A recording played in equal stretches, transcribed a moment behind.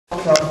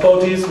after our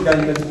bodies, we're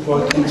going to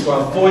work into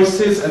our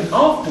voices, and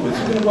afterwards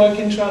we're going to work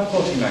into our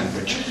body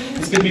language.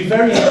 It's going to be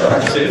very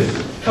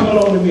interactive. Come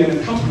along with me and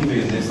accompany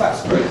me in this.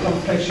 That's great.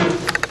 Come place your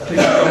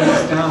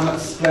thumbs down.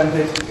 That's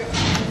splendid.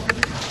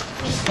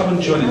 Just come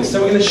and join in.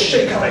 So we're going to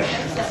shake our leg.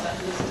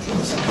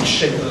 So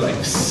shake the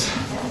legs.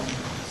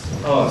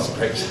 Oh, that's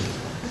great.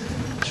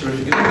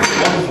 Terrific.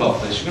 It's wonderful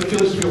after this. You're going to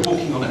feel as if you're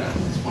walking on air.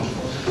 It's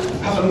wonderful.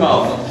 Have a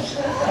marvel.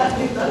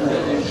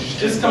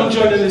 Just come and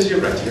join in as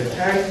you're ready,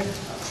 okay?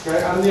 That's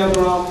great. And the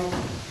other arm.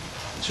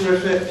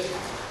 Terrific.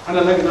 And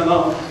a leg and an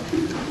arm.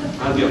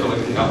 And the other leg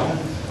and the arm.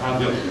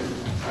 And the other.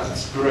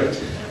 That's great.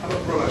 And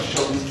I'll roll our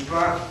shoulders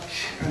back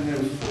and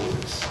then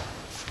forwards.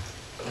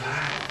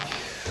 Back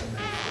and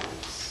then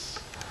forwards.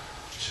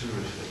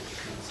 Terrific.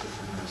 That's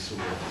looking nice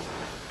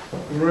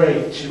already.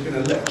 Great. You're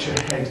going to let your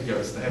head go.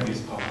 It's the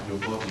heaviest part of your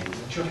body.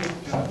 Let your head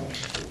go.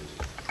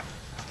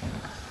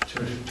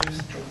 Terrific.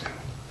 Just drop down.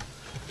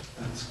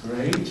 That's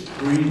great.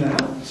 Breathe out.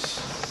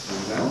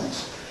 Breathe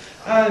out.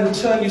 And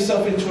turn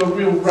yourself into a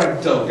real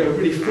ragdoll. Go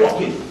really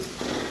floppy.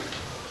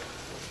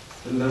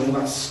 And let all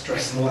that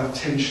stress and all that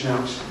tension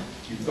out.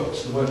 You've got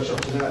to the workshop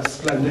today. That's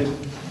splendid.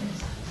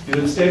 You're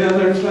going to stay down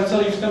there until I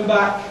tell you to come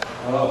back.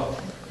 Oh.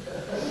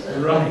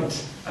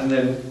 Right. And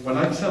then when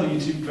I tell you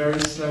to very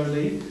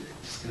slowly,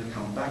 just going to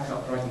come back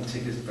upright and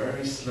take this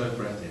very slow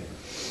breath in.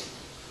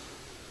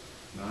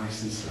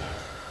 Nice and slow.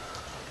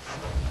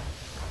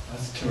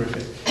 That's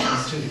terrific.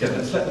 Let's do it again.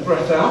 Let's let the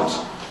breath out.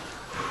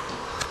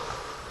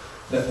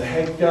 Let the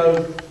head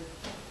go.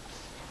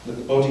 Let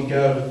the body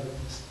go.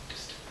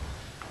 Just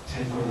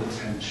take all the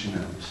tension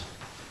out.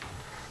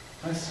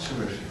 That's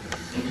terrific.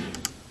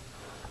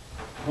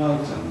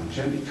 Well done.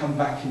 Gently come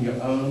back in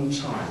your own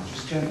time.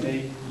 Just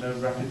gently, no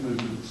rapid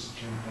movements.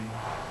 Gently.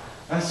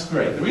 That's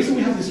great. The reason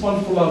we have this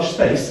wonderful large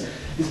space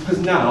is because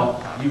now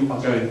you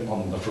are going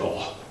on the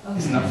floor.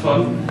 Isn't that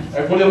fun?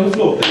 Everybody on the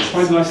floor, please.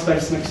 Find a nice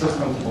space, make yourself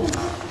comfortable.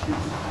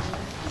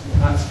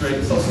 That's great.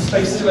 There's lots of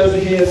space still over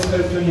here, so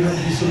don't feel you have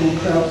to be sort of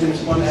crowded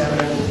into one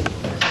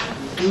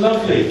area.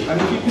 Lovely.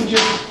 And if you can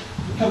just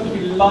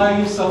comfortably lie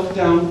yourself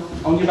down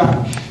on your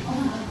back.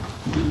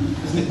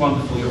 Isn't it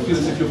wonderful? You'll feel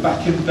as if you're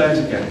back in bed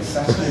again. It's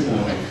Saturday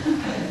morning.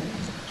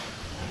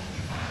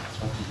 That's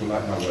why people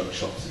like my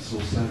workshops. It's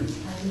also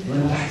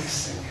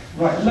relaxing.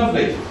 Right,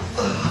 lovely.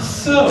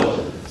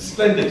 So,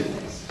 splendid.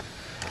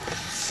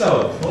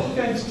 So, what we're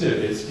going to do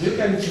is we're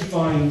going to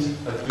find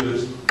a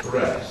good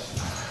breath.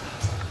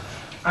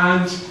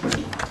 And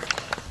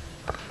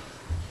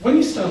when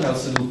you start out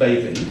as a little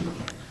baby,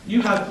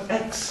 you have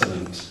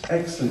excellent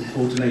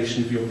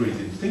coordination of your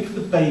breathing. Think of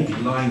the baby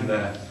lying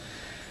there.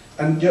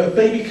 And a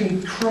baby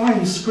can cry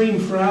and scream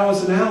for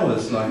hours and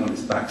hours lying on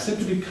its back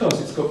simply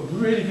because it's got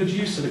really good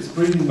use of its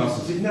breathing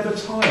muscles. It never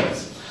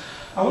tires.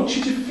 I want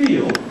you to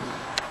feel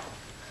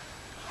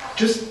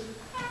just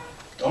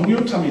on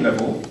your tummy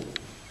level,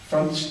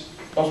 front,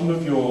 bottom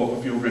of your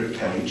rib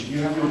cage, you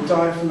have your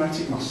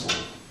diaphragmatic muscle.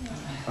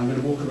 I'm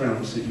going to walk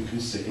around so you can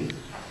see.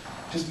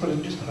 Just put a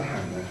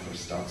hand there for a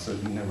start so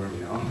you know where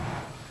we are.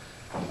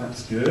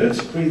 That's good.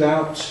 Breathe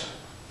out.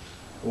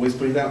 Always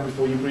breathe out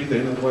before you breathe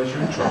in, otherwise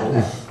you're in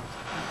trouble.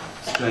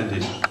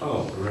 Splendid.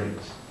 Oh, great.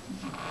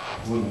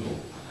 Wonderful.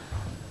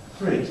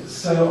 Great.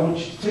 So I want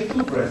you to take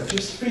your breath,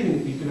 just feeling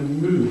that you're going to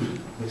move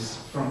this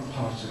front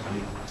part of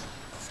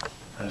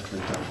the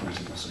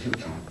diaphragmatic muscle. Here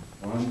we come.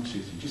 1,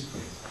 2, 3. Just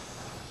breathe.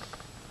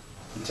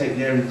 You take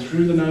the air in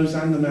through the nose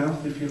and the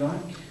mouth, if you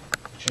like.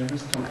 Whichever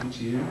is comfy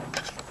to you.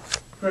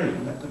 Great.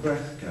 Let the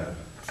breath go.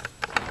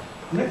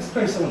 The next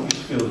place I want you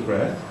to feel the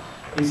breath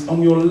is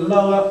on your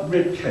lower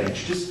rib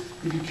cage. Just,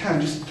 if you can,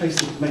 just place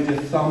maybe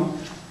a thumb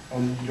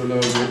on your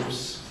lower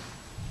ribs.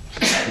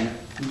 Can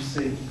you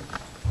see?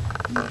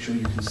 Make sure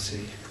you can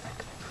see.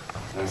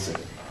 That's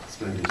it.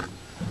 Splendid.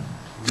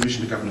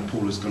 Commissioner Governor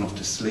Paul has gone off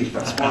to sleep.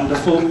 That's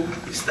wonderful.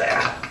 It's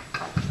there.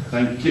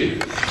 Thank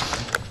you.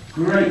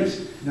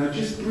 Great. Now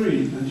just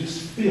breathe and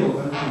just feel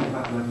open at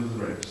that level of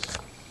the ribs.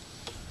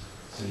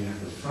 So you have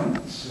the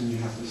front and you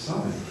have the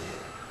side.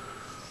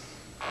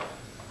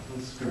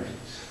 That's great.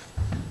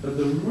 But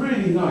the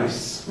really nice,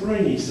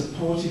 springy,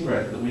 supporty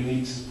breath that we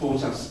need to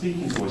support our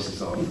speaking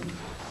voices on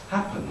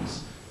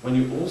happens when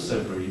you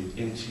also breathe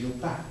into your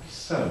back.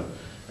 So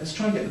let's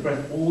try and get the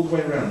breath all the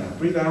way around now.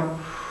 Breathe out.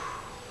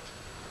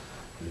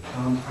 And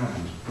come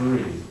and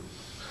breathe.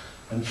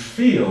 And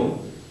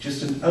feel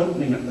just an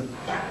opening at the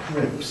back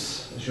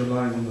ribs as you're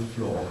lying on the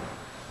floor.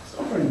 It's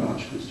not very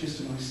much, but it's just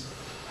a nice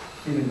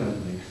feeling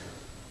opening.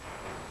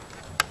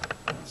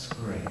 That's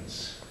great.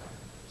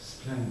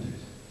 Splendid.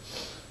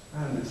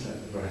 And let's let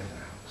the breath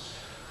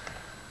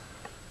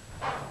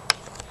out.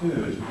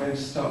 Good. We're going to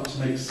start to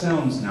make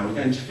sounds now. We're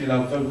going to feel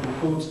our vocal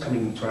cords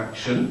coming into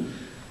action.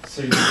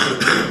 So you can take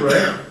the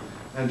breath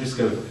and just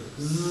go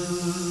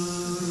zzz.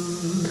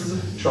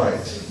 Try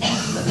it. You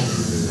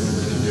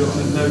can do it on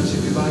a note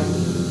if you like.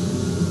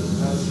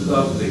 That's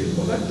lovely.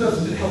 What that does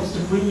is it helps to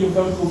bring your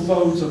vocal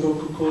folds or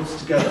vocal cords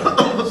together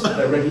so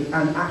they're ready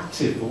and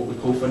active for what we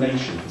call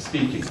phonation, for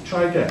speaking.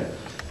 Try again.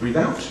 Breathe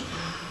out.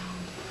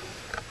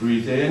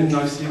 Breathe in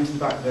nicely into the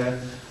back there.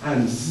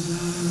 And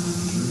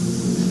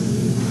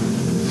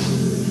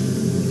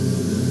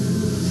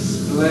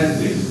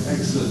splendid,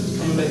 excellent.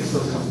 Come and make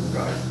yourself comfortable,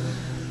 guys.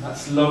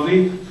 That's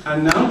lovely.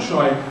 And now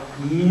try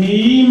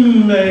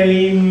me,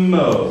 me,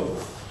 mo.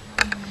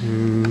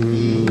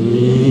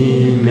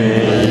 Me,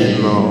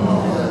 me, mo.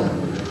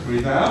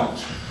 Breathe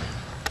out.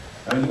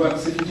 And work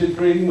as if you did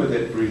breathing with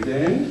it. Breathe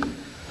in.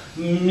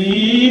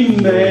 Me,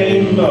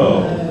 me,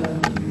 mo.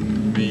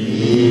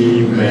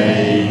 Me,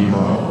 me,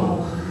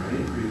 mo.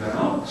 Breathe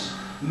out.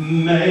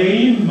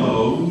 Me,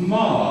 mo,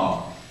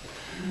 ma.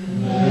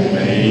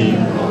 Me,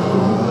 mo,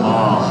 ma.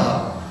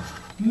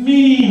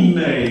 Me,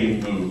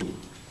 me, mo.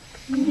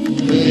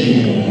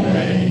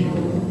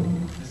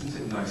 Isn't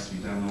it nice to be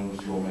down on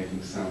the floor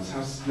making sounds?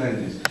 How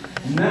splendid.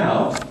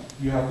 Now,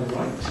 you have the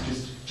right to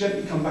just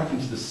gently come back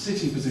into the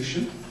sitting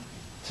position.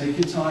 Take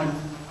your time.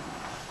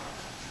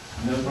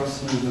 No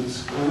brusque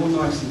movements. All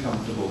nice and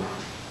comfortable.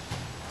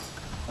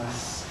 That's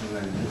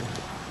splendid.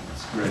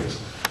 That's great.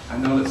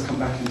 And now let's come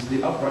back into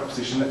the upright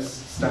position. Let's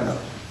stand up.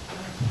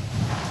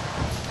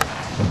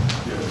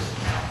 Good.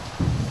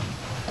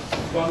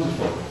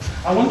 Wonderful.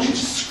 I want you to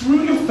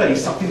screw your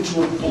face up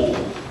into a ball.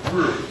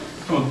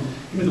 Come on,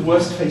 give me the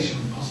worst face you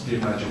can possibly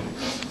imagine.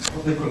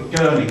 Well, they've got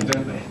gurning,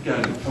 don't they?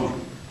 Gurning, come on.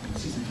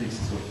 See some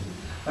faces.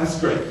 That's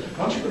great.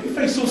 Once you've got your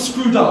face all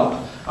screwed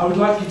up, I would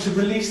like you to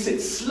release it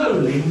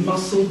slowly,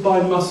 muscle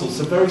by muscle.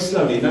 So very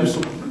slowly, no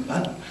sort of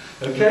that.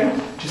 Okay?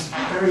 Just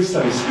very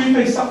slowly. Screw your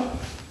face up,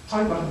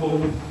 tight like a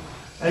ball.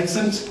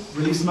 Excellent.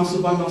 Release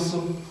muscle by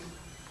muscle.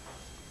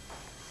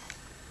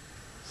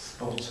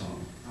 Spot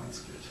on. That's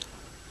good.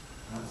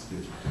 That's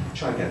good.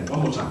 Try again.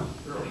 One more time.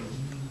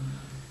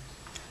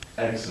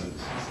 Excellent.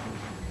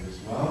 As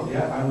well.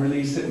 Yeah, and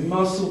release it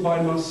muscle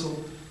by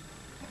muscle.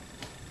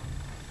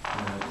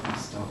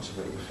 Start to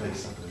wake the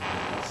face up a little bit.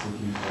 That's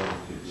looking very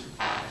good.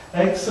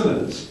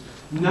 Excellent.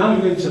 Now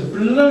you're going to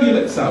blow your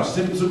lips out as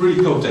if it's a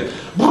really cold day.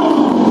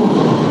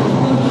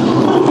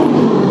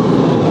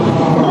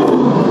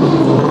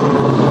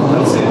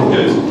 That's it.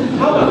 Good.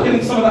 How about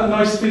getting some of that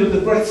nice feel of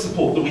the breath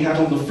support that we had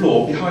on the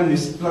floor behind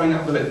this blowing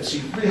out the lips?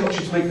 It really helps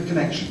you to make the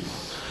connection.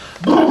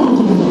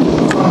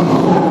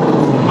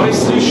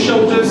 Nice loose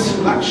shoulders,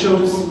 relaxed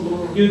shoulders.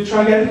 You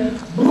try again.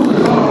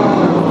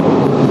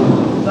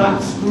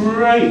 That's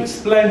great,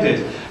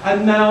 splendid.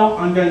 And now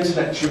I'm going to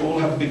let you all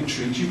have a big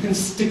treat. You can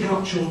stick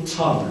out your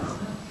tongue.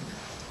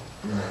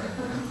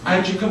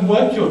 And you can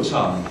work your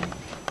tongue.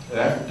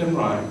 Left and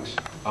right,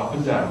 up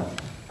and down.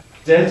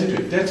 Dare to do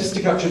it. Dare to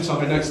stick out your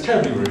tongue. I know it's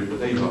terribly rude, but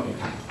there you go.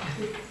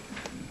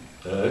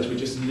 Third, we're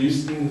just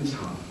loosening the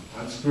tongue.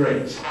 That's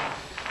great.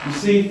 You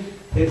see,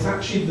 it's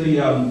actually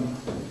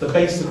the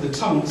base of the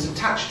tongue that's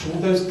attached to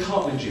all those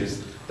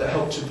cartilages that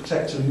help to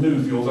protect and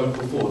move your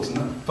vocal folds, and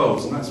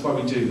that's why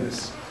we do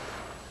this.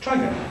 Try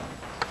again.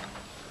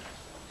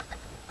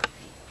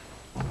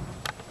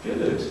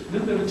 Good. A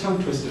little bit of a tongue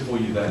twister for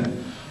you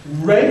then.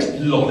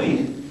 Red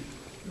lolly.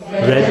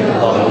 Red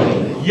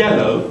lolly.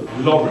 Yellow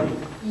lorry.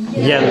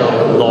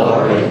 Yellow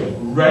lorry.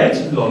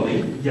 Red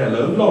lolly,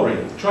 yellow lorry.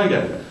 Try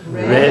again.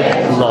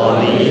 Red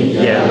lolly,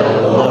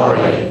 yellow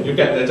lorry. You'll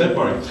get there, don't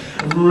worry.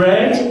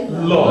 Red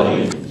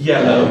lolly,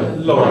 yellow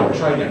lorry.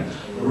 Try again.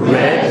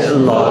 Red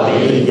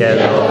lolly,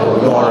 yellow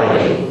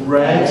lorry.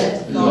 Red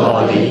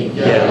Lolly,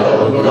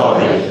 yellow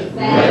lorry.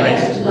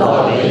 Red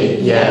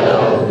lolly,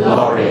 yellow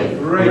lorry.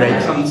 Great,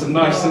 the tongues are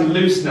nice and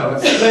loose now.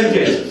 That's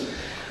splendid.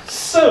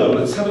 So,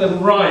 let's have a little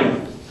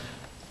rhyme.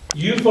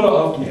 You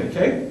follow after me,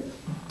 okay?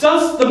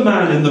 Does the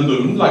man in the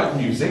moon like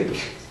music?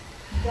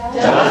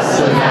 Does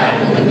the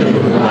man in the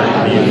moon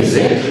like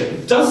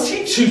music? Does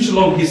he toot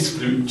along his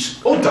flute,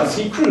 or does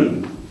he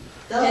croon?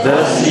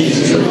 Does he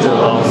toot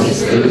along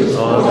his flute,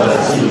 or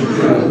does he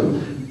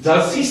croon?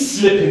 Does he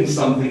slip in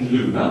something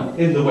lunar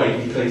in the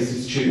way he plays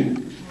his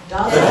tune?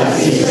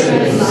 Does he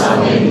slip in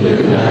something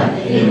lunar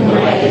in the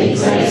way he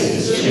plays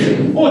his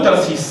tune? Or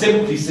does he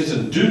simply sit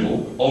and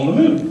doodle on the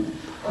moon?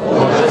 Or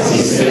does he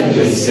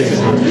simply sit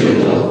and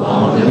doodle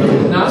on the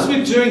moon? Now, as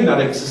we're doing that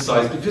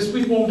exercise, because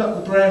we've warmed up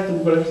the breath and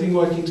we've got everything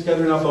working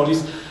together in our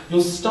bodies,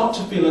 you'll start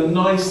to feel a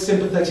nice,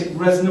 sympathetic,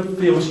 resonant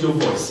feel to your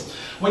voice.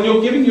 When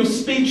you're giving your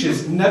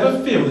speeches, never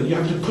feel that you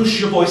have to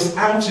push your voice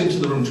out into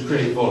the room to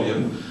create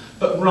volume,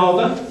 but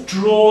rather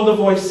draw the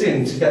voice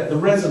in to get the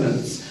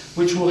resonance,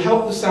 which will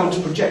help the sound to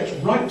project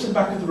right to the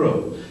back of the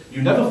room.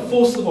 You never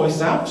force the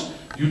voice out,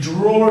 you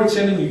draw it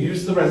in and you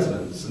use the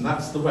resonance, and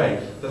that's the way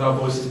that our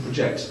voices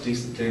project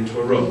decently into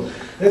a room.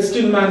 Let's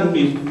do the man in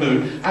the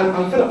moon, and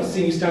I'm fed up with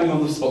seeing you standing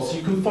on the spot, so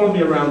you can follow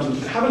me around and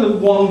have a little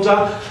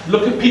wander,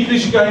 look at people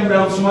as you're going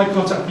around, so eye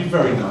contact would be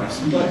very nice.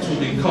 We'd like to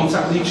be in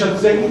contact with each other,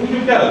 saying, here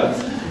we go.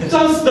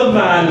 Does the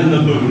man in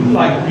the moon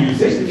like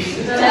music?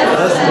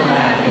 Does the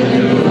man in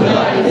the moon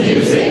like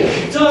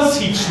music? Does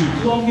he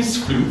toot along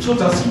his flute, or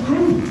does he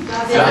croon?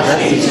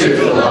 Does he toot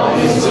along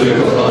his flute,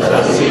 or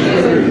does he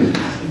croon?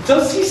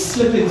 Does he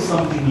slip in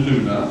something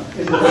lunar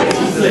in the way he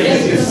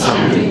plays his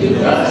tune?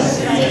 Does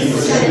he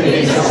slip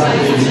in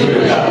something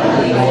lunar?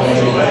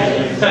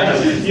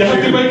 You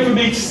have to wait for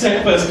me to say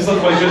it first, because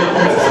otherwise you're not.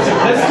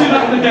 Let's do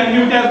that again.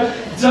 Here we go.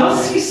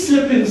 Does he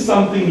slip in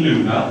something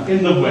lunar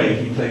in the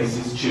way he plays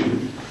his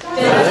tune?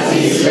 Does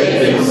he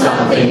slip in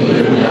something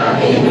lunar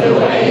in the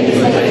way he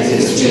plays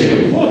his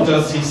tune? Or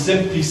does he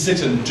simply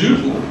sit and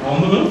doodle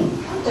on the moon?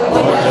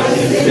 Or does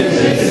he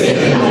simply sit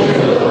and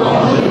doodle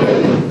on the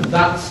moon?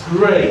 That's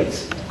great.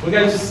 We're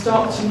going to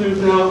start to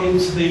move now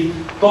into the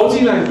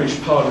body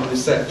language part of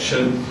this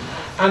section.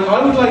 And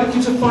I would like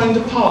you to find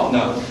a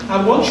partner.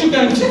 And what you're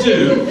going to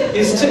do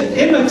is to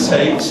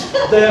imitate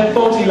their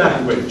body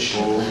language.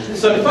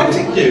 So if I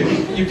take you,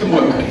 you can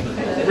work with me.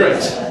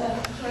 Great.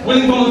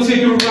 Willing volunteer,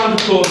 give a round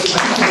of applause.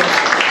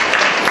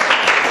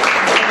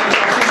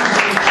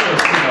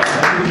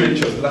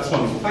 But that's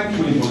wonderful. Thank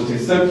you, willing volunteer.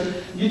 So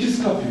you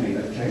just copy me,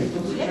 okay?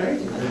 That's okay?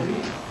 Ready?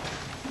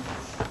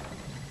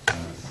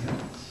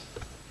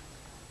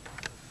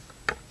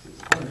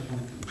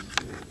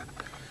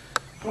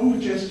 Problem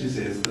with gestures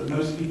is that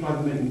most people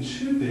either make them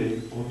too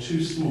big or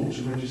too small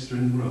to register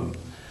in the room.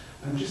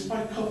 And just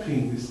by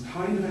copying this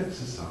kind of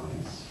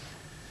exercise,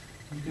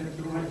 you get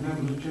the right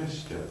level of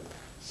gesture.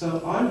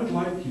 So I would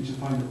like you to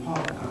find a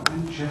partner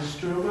and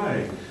gesture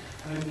away.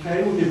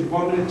 Okay, we'll give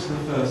 1 minute to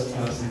the first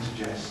person to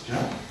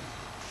gesture.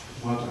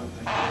 Well done,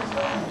 thank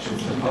you.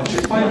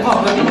 Just find a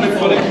partner,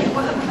 everybody.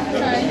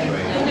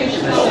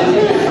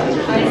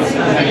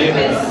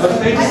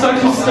 Okay,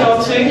 cycle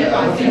starting.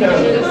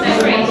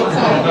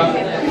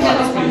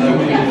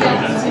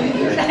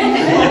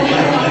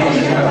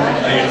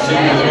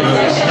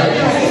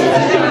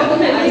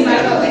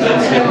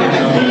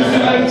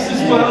 Legs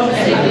as well.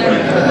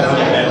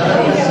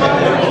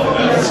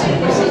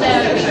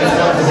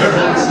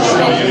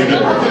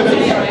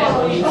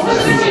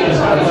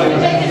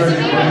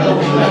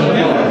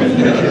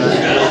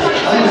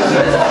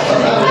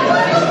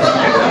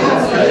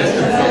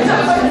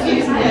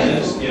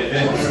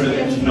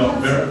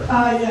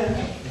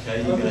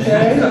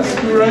 Okay, that's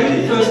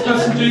great. First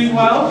person doing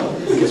well.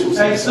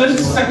 Excellent.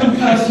 Second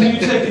person, you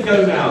take a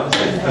go now. The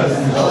second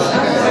person.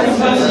 Second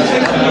person,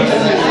 take the lead.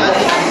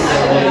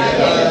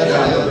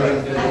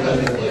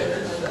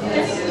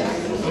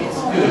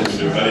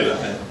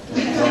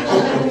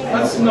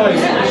 That's nice,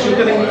 because you're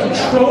getting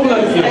control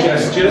over your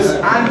gestures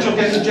and you're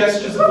getting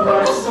gestures of the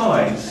right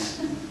size.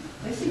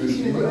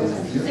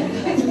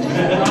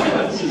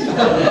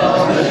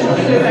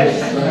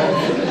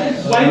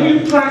 When you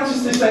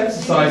practice this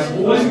exercise,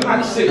 always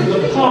practice it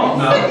with a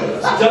partner.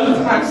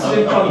 Don't practice it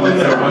in front of the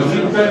mirror. When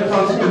you go in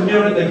front of the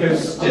mirror, they go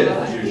stiff,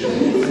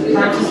 usually.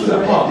 Practice with a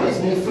partner, it's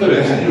more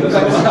fluid.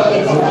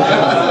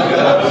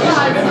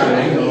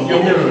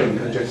 You're mirroring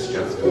the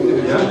gesture.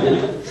 Yeah?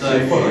 So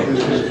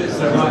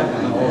right.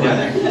 Yeah.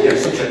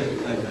 Yes, that's it.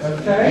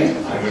 Okay.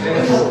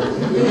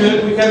 Good,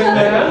 we're getting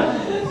there.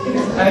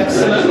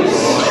 Excellent.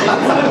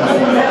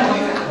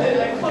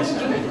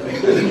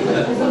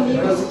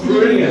 That's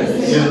brilliant.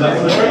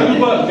 That's very good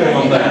work going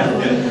on there.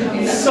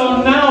 So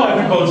now,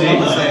 everybody,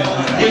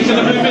 we're going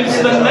to move into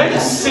the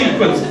next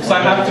sequence, because I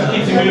have to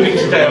keep you moving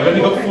today. I've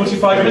only got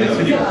 45 minutes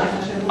with you.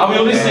 Are we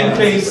all listening,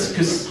 please?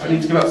 Because I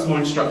need to give out some more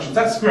instructions.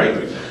 That's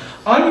great.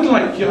 I would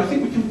like you, I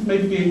think we can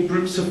maybe be in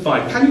groups of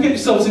 5. Can you get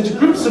yourselves into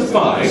groups of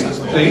 5,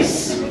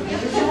 please?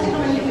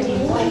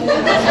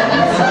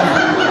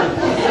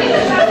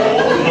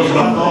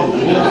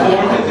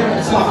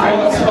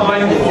 That's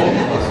fine.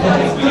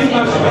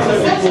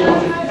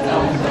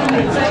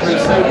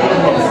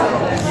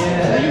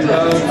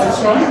 That's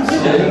right.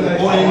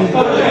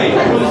 Okay.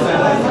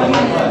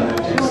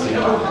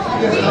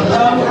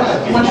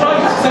 Am I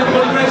trying? Is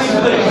everybody ready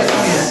for this?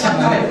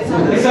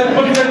 Is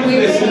everybody ready for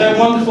this in their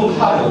wonderful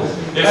huddle?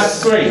 Yes. That's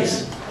great.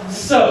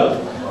 So,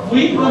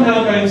 we are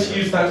now going to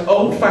use that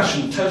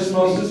old-fashioned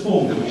Toastmasters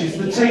formula, which is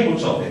the table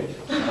topic.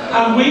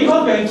 And we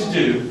are going to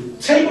do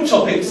table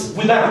topics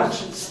without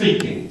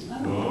speaking.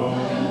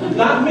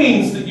 That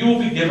means that you will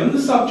be given the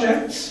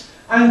subject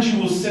and you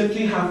will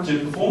simply have to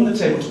perform the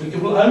table topic.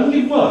 It will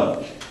only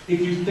work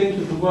if you think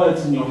of the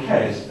words in your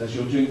head as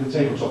you're doing the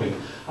table topic.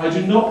 I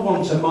do not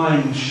want a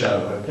mime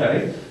show,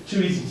 okay?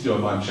 Too easy to do a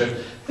mime show.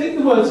 Think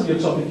the words of your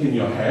topic in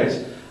your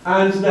head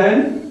and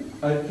then,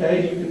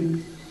 okay, you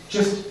can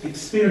just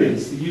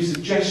experience the use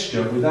of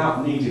gesture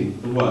without needing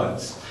the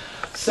words.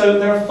 So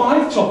there are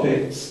 5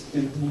 topics.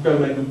 We'll go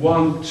maybe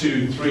 1,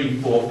 2, 3,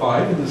 4,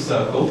 5 in the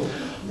circle.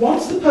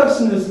 Once the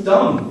person has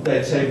done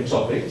their table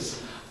topics,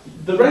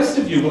 the rest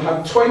of you will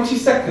have 20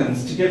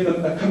 seconds to give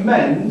them a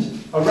commend,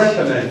 a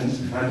recommend,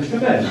 and a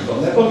commend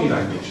on their body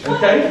language.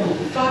 Okay?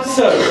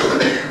 So,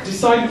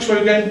 decide which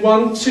way again.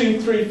 1,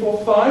 2, 3,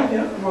 4, 5.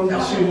 Yeah? 1,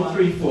 2,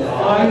 3, 4,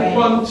 5.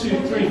 1,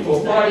 2, 3,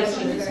 4,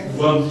 5.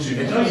 1, 2,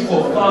 3,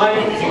 4,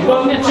 5.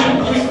 1, 2,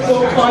 3,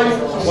 4,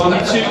 5. 1,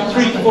 2,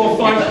 3, 4,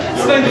 5.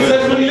 Splendid. Is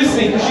everybody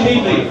listening? Because you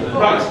need me.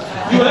 Right.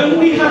 You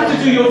only have to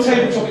do your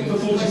table topic for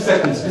 40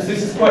 seconds because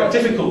this is quite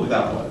difficult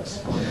without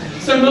words.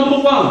 So number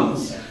 1,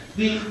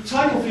 the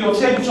title for your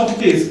table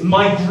topic is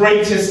My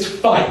Greatest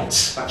Fight.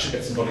 That should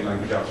get some body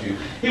language out of you.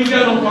 Here we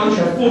go, number 1. You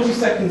have 40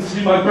 seconds to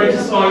do My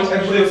Greatest Fight.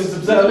 Everybody else is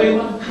observing.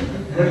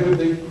 Ready with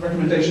the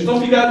recommendations.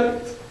 Off you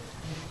go.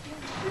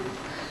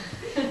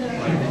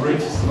 My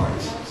Greatest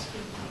Fight.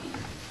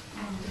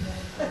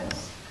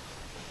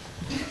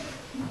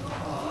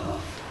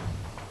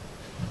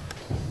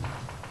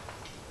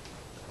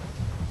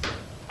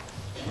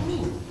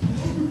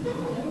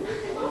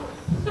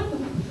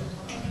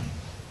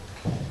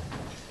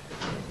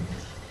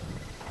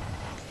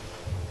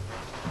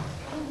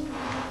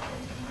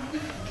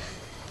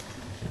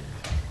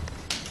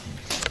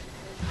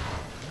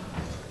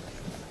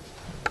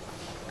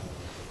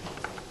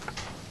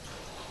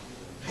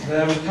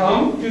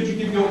 could you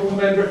give your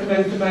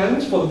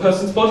command for the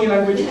person's body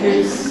language,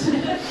 please?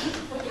 Not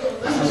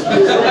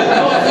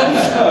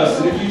each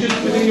person, if you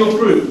just within your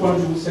group, one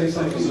will say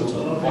something.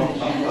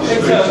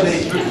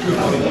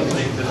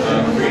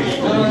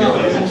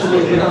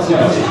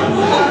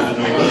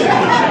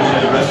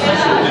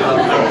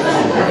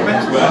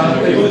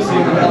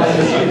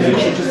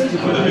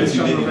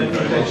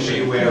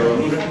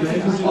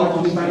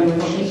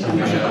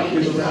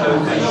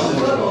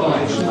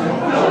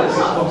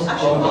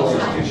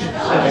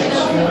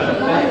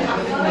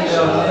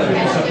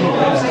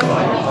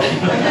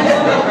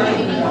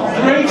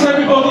 Great,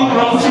 everybody, we're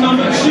on to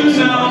number 2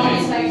 now.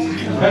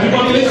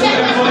 Everybody listen,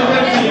 everybody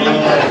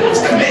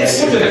commit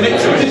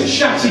to it. It's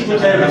chatty,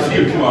 precarious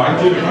you, come on,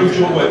 who's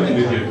you're working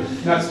with you.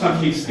 Now it's time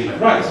for you to speak.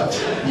 Right,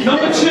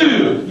 number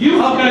 2, you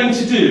are going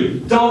to do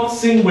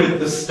Dancing with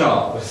the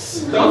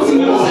Stars. Dancing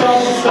with the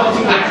Stars,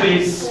 starting with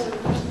please.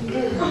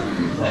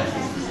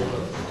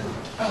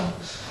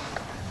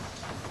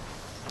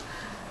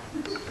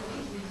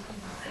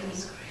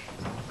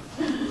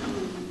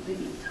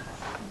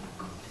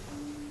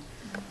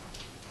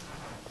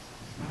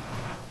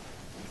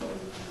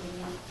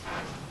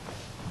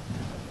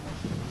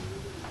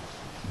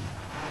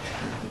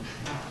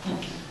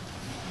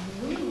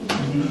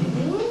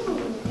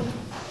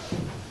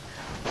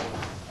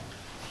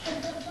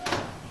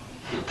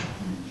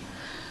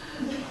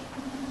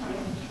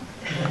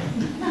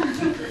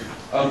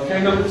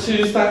 Okay, number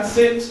 2, that's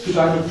it. Could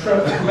I have a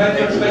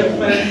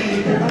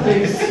recommend,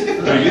 please?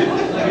 Very good.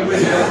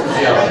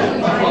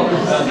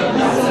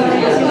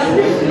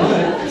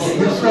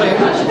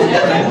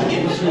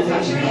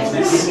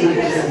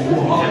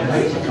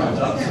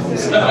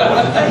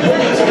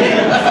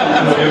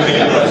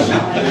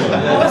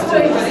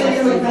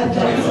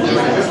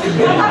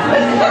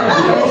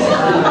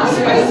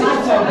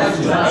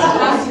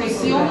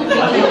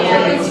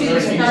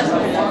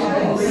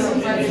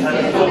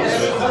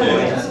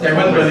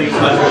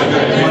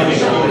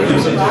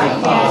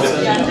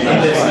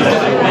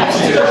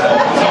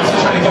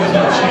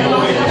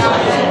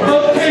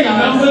 Okay,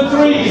 number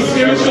 3,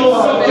 spiritual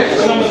subject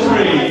number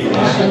 3.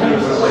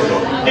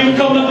 Here we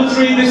come, number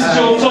 3, this is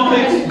your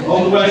topic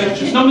on the way.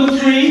 Number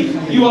 3,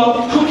 you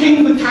are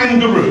cooking the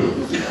kangaroo.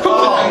 Cook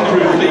the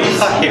kangaroo, please.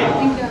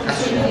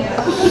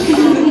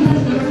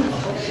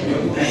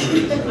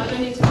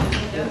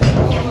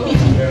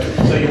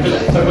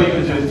 So what you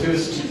can do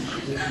is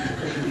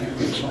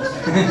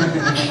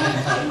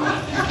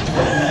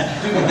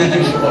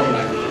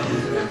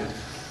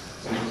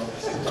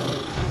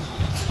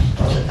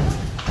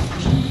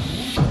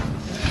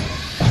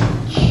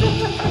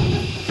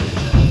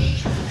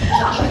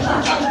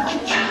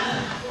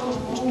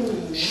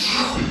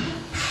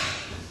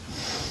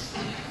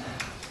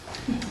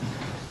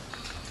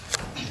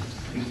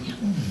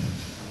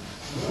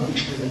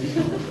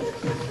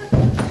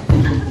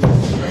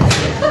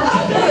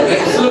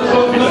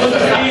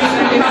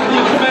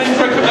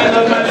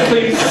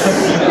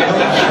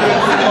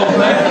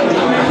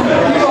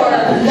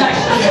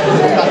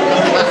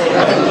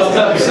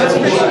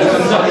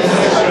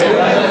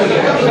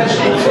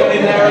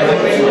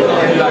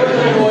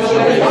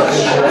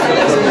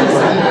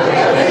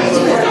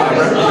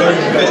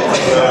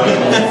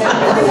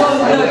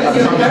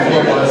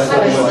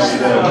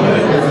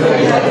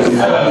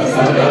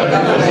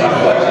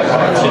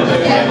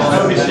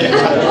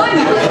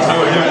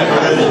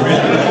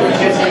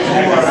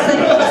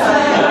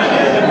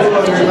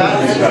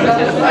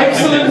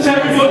excellent,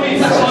 everybody.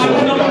 Time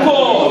for number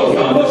 4.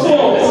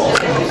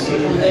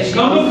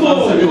 Number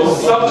 4, your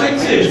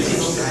subject is...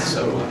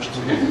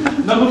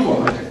 Number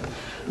 4, okay.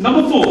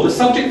 Number 4, the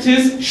subject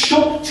is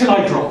shop till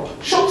I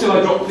drop. Shop till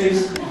I drop,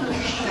 please.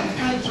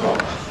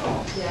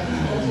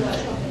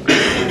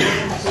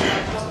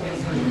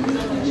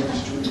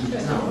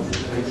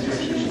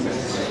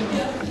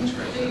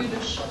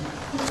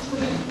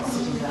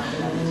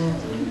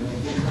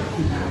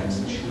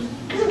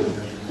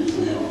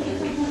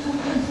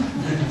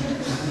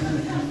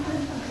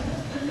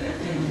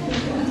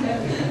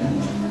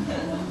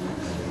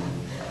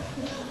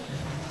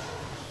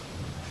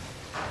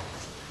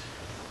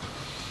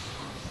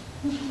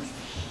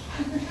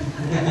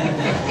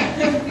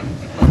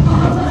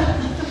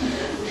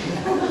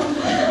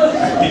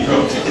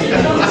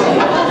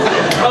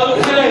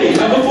 Okay,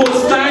 number 4,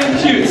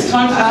 thank you. It's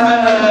time to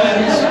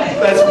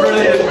That's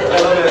brilliant. I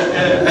love it.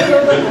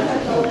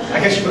 Yeah. I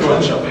guess you could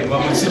run shopping,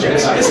 one would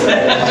suggest.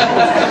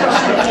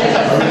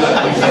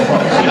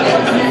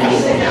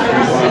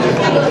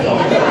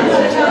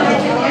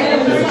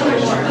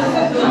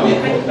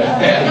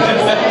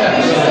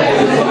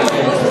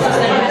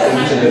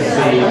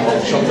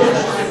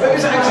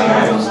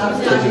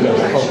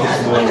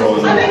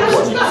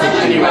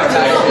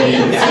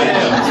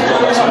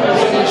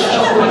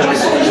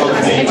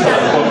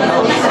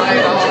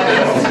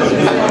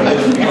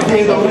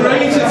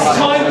 Great, it's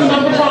time for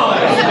number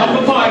 5.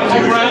 Number 5, the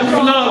grand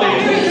finale.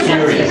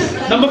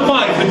 Number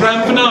 5, the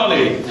grand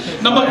finale.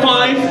 Number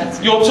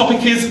 5, your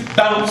topic is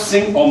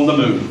bouncing on the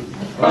moon.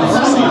 Remember,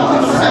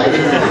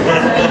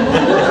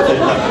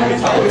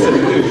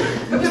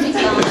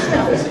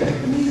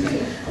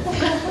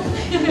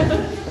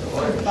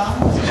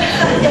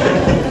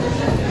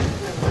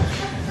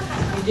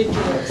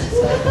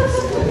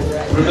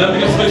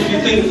 you're supposed to be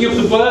thinking of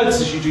the words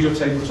as you do your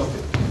table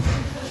topic.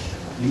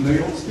 You know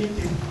you're not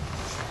speaking.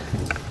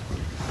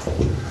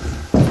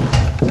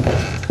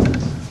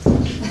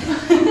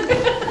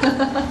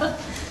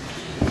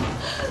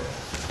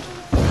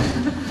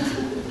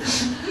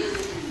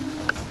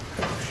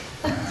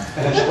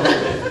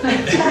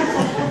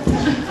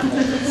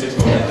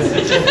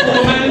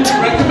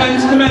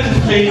 Comment,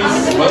 please.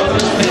 Well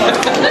done.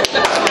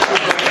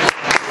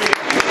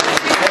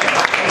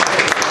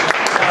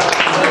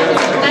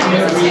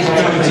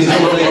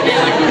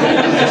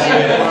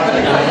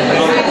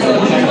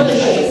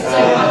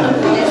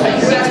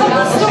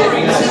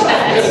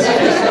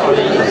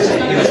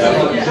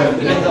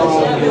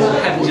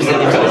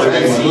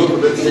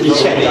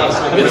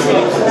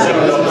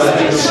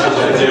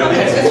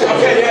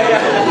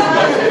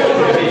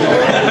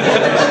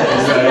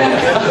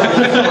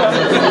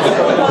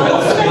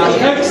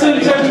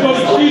 Excellent,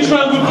 everybody. Huge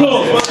round of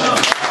applause. Well done.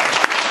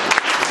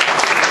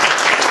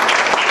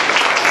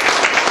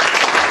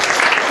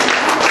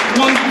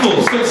 Wonderful.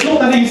 So it's not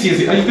that easy, is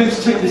it? Are you going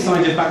to take this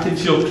idea back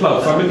into your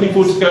club? So I'm looking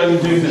forward to going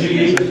and doing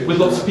GE with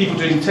lots of people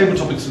doing table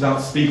topics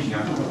without speaking.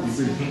 I think that would be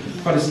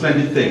really quite a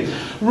splendid thing.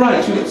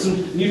 Right, we've got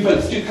some new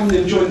folks. Do come in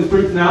and join the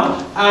group now.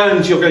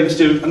 And you're going to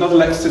do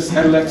another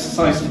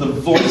exercise for the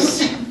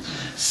voice.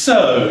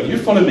 So, you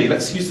follow me.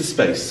 Let's use the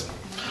space.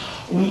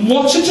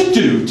 What are to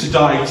do to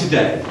die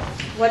today?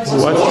 What to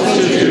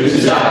do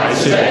to die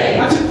today?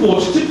 At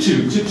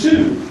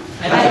 1:45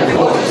 At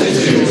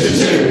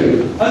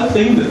 1:45 A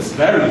thing that's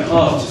very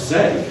hard to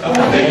say. A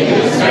thing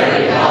that's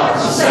very hard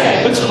to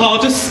say. But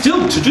harder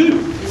still to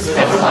do.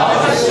 But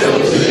harder still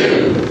to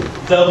do.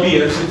 There'll be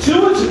a 2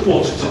 at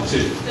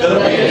 1:45. There'll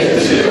be a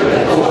 2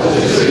 at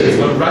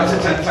 1:45. A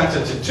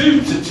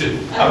rat-a-tat-tat-a-2 to 2.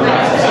 A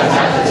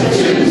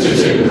rat-a-tat-tat-a-2 to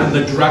 2. And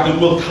the dragon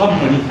will come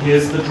when he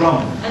hears the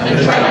drum. And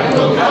the dragon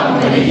will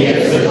come when he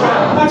hears the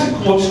drum. At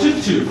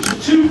 1:45 to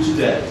 2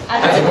 today.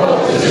 At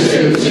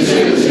 1:45 to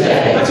 2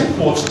 today. At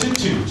 1:45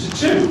 to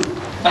 2.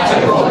 At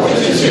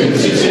 1:45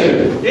 to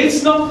 2.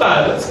 It's not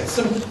bad. Let's get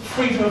some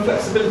freedom and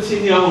flexibility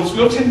in the arms. We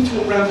all tend to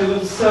walk around in a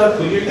little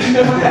circle. You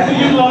know, whatever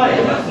you like.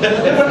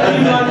 Whatever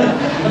you like.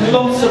 And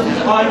lots of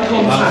eye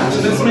contact.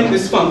 And let's make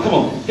this fun. Come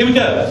on. Here we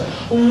go.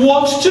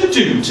 What to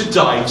do to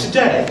die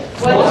today?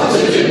 What to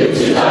do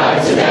to die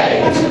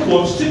today? At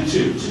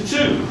 1:45 to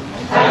 2.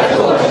 At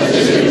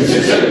 1:45 to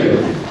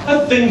 2.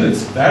 A thing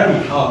that's very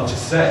hard to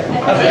say.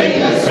 A thing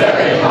that's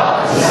very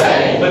hard to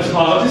say. But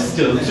harder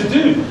still to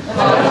do.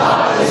 But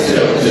harder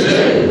still to do.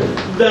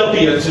 There'll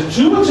be a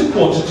 2 at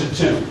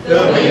 1:45.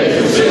 There'll be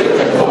a 2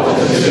 at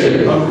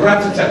 1:45. A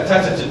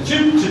rat-a-tat-tat-a-2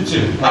 to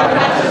 2. A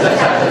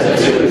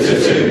rat-a-tat-tat-a-2 to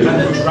 2. And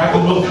the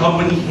dragon will come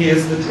when he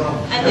hears the drum.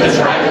 And the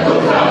dragon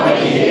will come when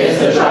he hears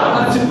the drum.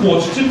 At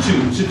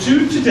 1:45 to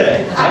 2 today.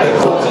 At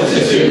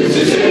 1:45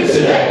 to 2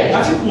 today.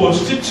 At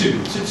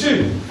 1:45 to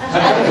 2.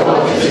 At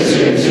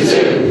 1:45 to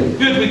 2.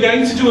 Good, we're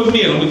going to do a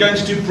meal and we're going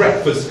to do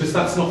breakfast because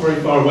that's not very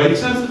far away.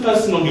 Turn to the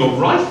person on your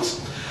right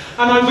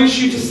and I wish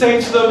you to say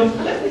to them,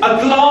 a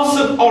glass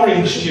of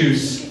orange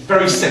juice,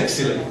 very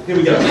sexily. Here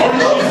we go.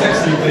 Orange juice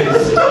sexily,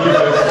 please. You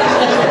go.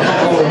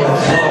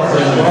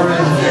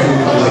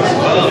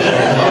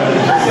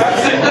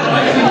 That's it.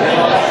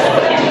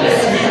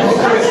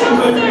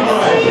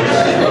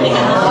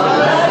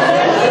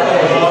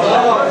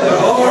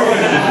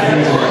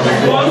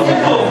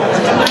 Wonderful.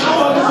 Now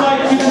I would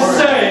like you to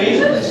say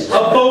a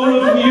bowl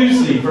of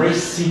muesli, very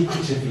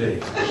secretively.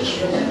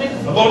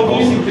 A bowl of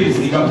muesli, please.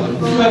 The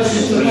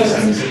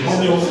person on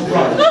your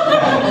right.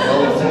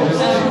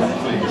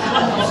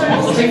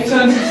 Take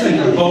turns to sing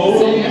a bowl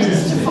of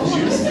muesli.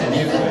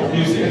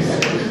 Muesli.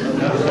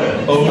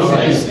 Bowl of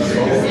muesli.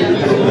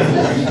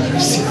 Very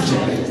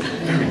secretively.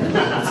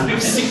 It's the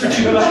biggest secret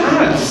you've ever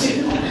had.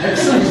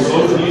 Excellent.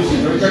 Bowl of muesli.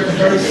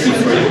 Very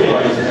secretively.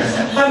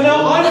 And now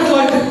I would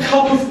like a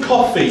cup of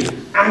coffee,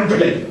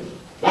 angrily.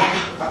 A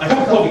cup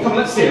of coffee, come on,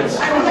 let's see it. I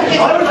would like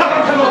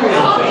a cup of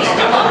coffee.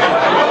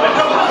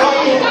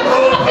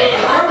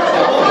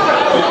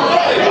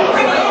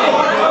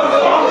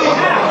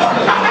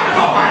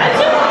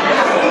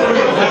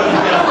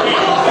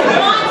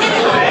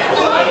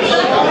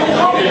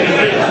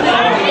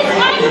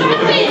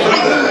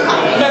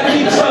 Let me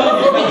tell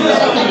you,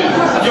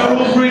 you're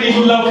all really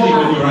lovely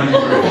when you're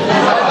angry.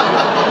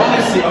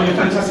 Honestly, oh, you're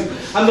fantastic.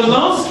 And the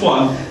last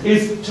one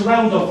is, to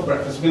round off the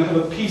breakfast, we're going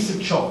to have a piece of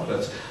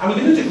chocolate. And we're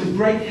going to do it with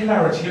great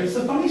hilarity. It's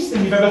the funniest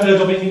thing you've ever heard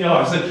of in your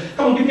life. So,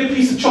 come on, give me a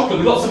piece of chocolate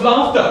with lots of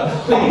laughter,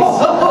 please.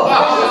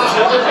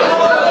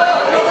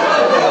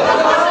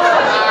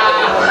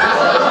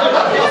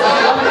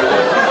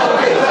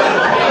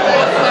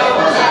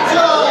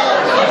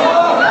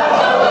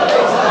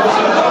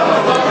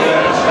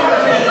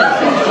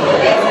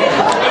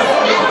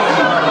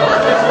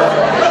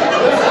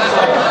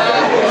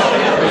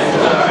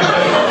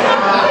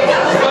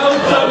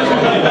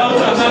 Well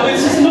done. Now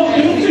this is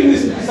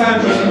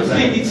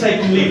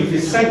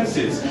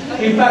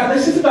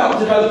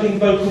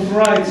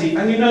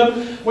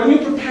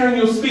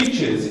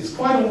speeches, it's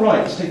quite all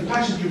right to take a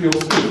passage of your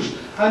speech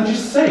and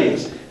just say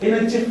it in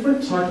a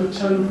different type of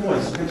tone of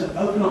voice. We're going to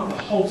open up the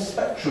whole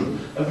spectrum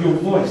of your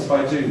voice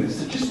by doing this.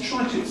 So just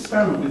try to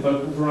experiment with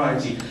vocal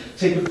variety.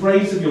 Take a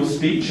phrase of your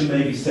speech and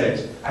maybe say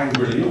it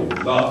angrily or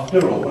with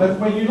laughter or whatever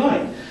way you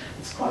like.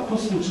 It's quite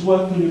possible to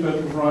work on your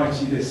vocal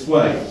variety this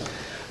way.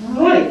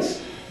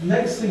 Right.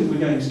 Next thing we're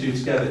going to do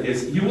together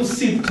is, you will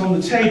see that on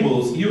the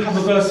tables you have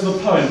a verse of a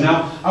poem.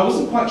 Now, I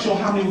wasn't quite sure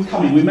how many were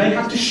coming. We may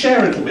have to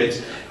share it a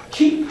bit.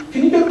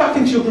 Can you go back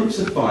into your groups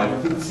of 5?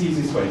 I think that's the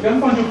easiest way. Go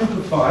and find your group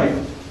of 5.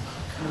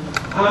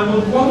 And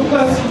with one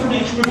person from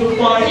each group of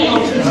 5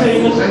 come to the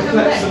table and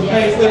collect some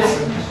papers.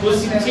 We'll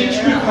see that each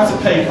group has a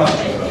paper.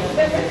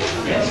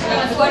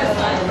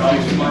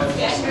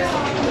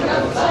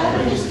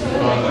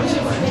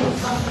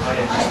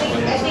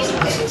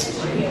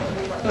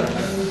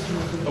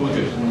 Oh, we're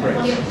good. Great.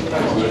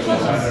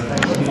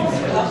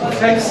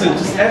 Excellent.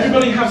 Does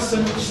everybody have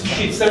some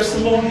sheets? There's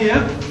some more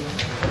here.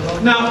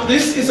 Now,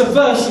 this is a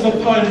verse of a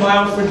poem by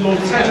Alfred Lord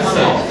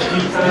Tennyson.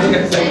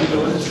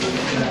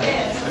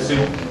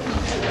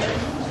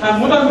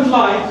 And what I would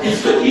like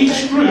is for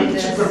each group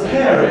to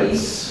prepare it.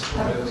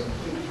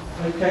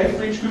 Okay,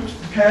 for each group to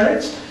prepare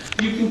it.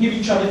 You can give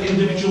each other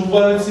individual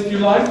words if you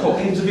like, or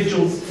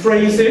individual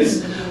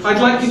phrases.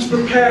 I'd like you to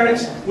prepare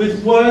it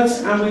with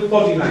words and with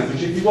body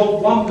language. If you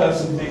want one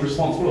person to be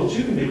responsible, or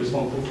 2 can be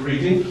responsible for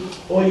reading,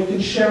 or you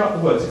can share up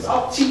the words. It's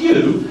up to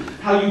you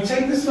how you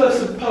take this verse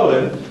of the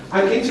poem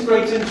and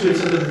integrate into it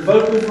a little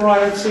vocal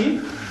variety,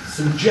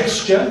 some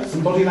gesture,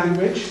 some body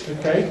language,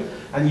 okay?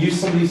 And use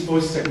some of these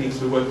voice techniques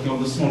we're working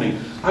on this morning.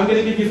 I'm going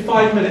to give you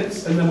 5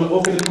 minutes, and then we're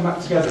all going to come back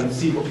together and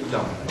see what we've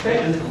done. Okay?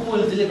 And who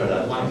will deliver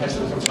that? One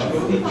person from time?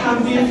 It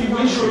can be if you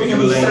wish, or you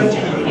can send it to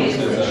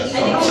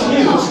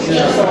you.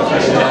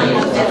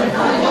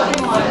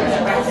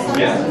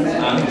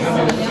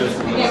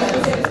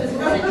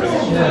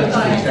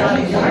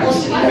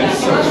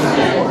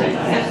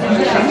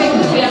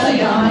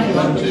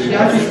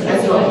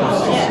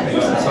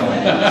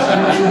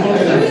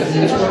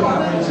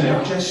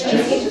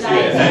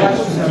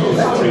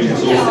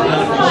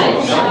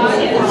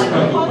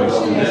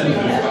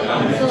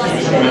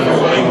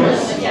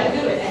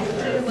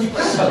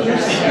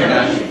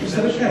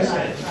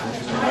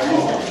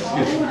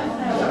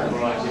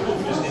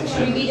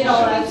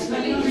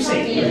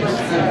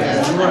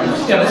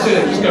 Yeah, let's do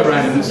it. Just go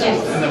around and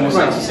then we'll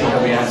start to see how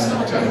we answer.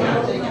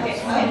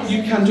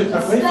 You can do it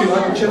that way if you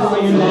like, whichever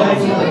way you like.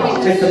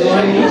 Take a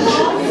line each,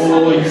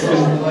 or you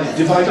can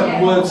divide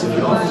up words if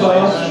you prefer,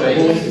 or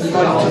you can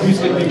divide up to who's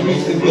going to be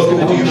reading, who's going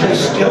to do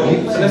gesture.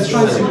 So let's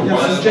try and see if we can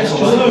have some gestures.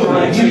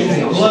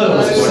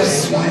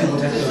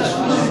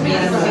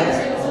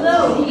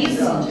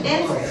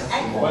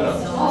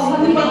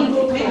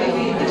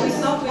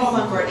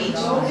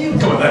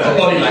 Come on, that's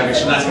body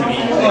language, and that's going to be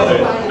easy.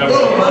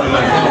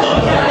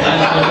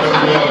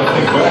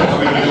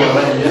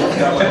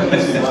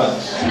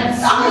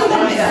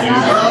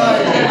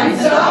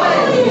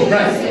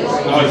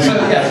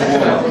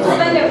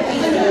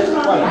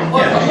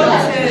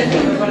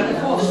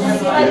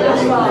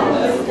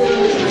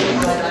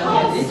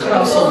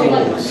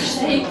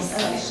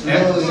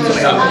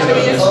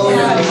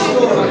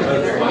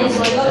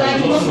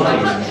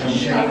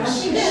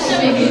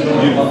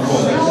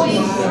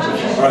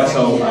 Alright,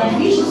 so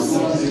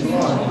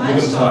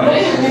given time.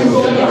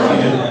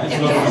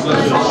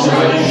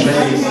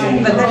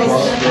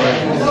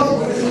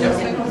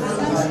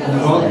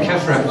 Well,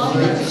 Catherine.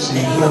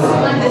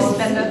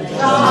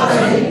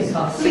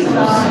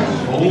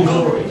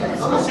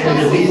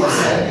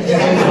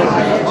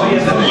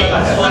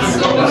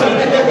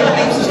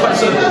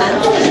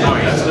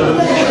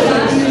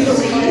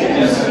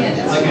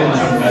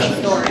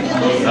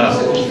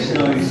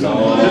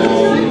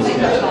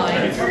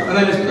 And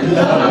then it's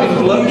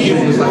below you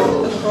was like,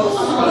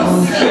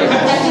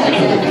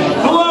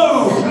 hello!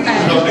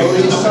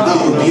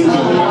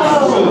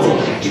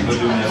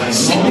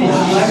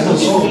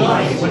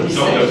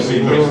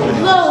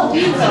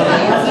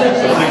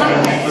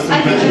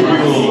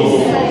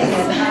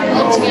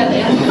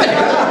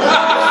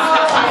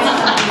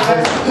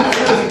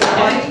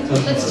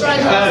 Let's try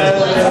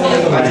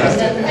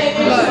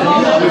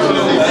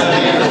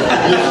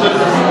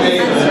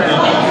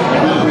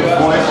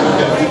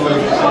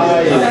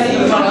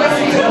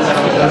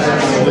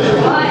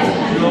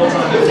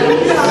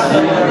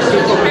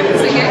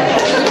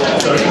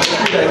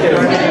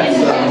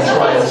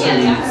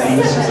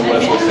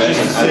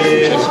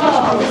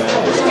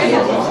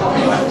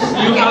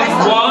You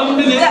have 1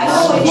 minute.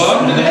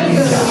 1 minute.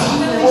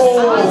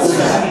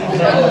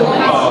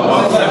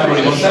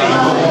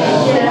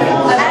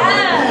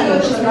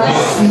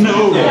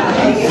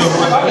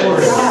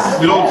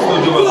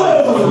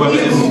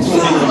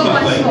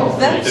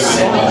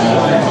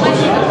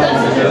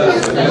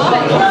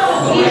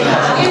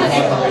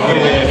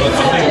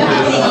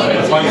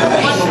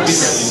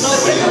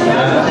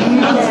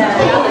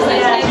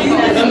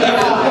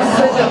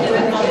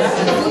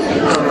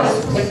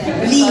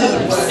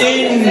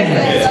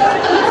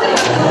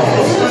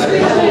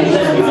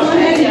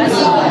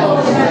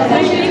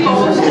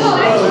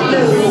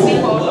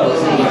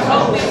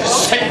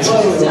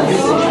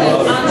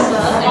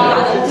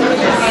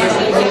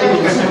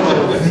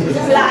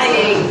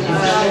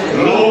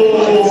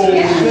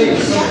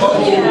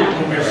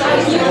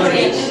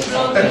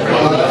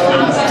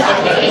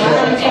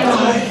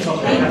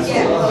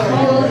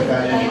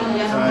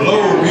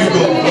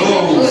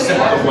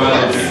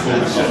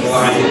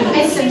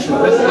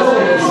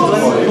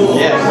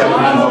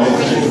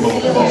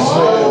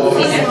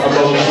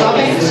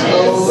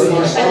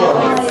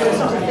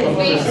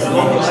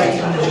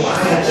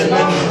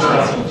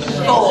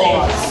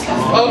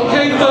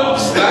 Okay,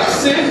 folks,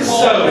 that's it.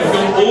 So, if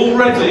you're all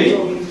ready,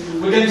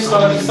 we're going to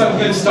start with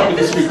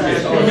this group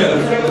here. We're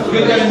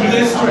going to go in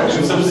this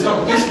direction, so we'll start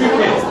with this group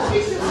here.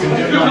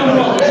 Group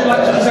number 1, would you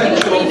like to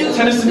present your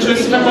tennis and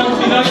twist?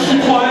 Everyone be nice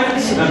and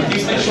quiet, and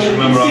please make sure you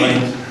Remember,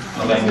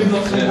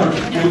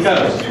 Here we go.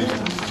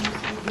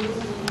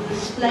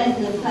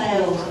 Splendor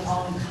fails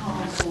on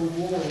castle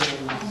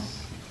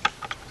walls,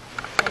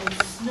 and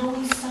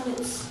snowy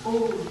summits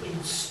all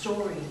in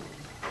story.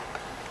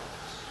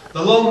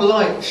 The long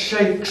light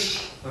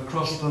shakes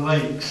across the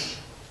lakes,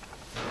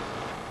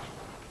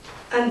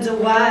 and the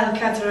wild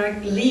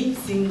cataract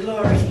leaps in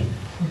glory.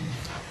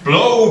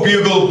 Blow,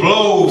 bugle,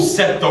 blow,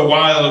 set the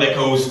wild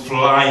echoes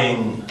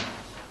flying.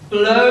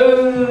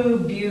 Blow,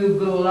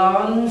 bugle,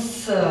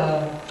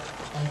 answer,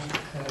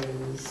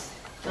 echoes.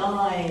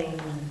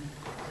 Dying,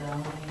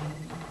 dying.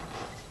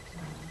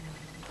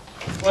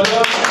 Well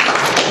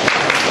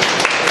done.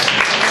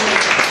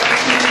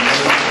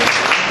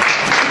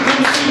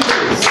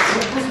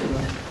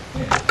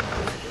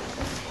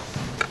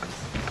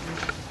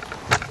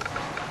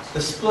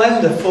 the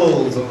splendour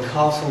falls on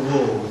castle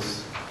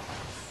walls,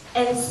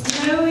 And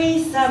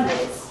snowy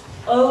summits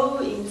all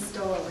in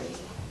story.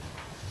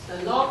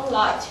 The long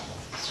light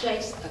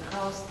shakes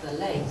across the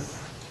lakes.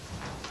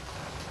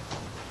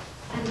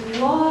 And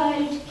the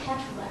wide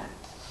cataract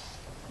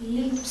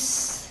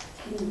leaps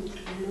in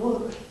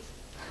glory.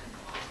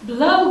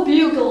 Blow,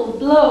 bugle,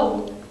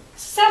 blow,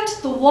 set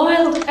the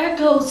wild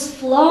echoes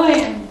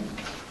flying.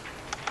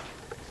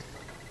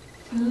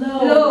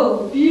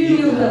 Blow,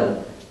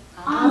 bugle,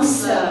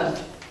 answer,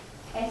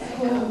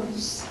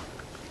 echoes,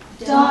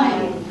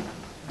 dying,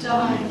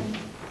 dying,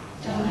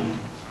 dying.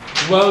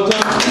 Well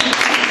done.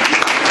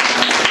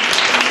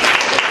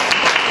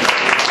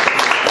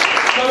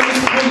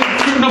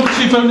 Group number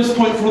 2, bonus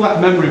point for all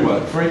that memory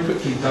work. Very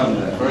quickly done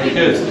there. Very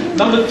good.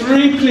 Number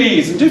 3,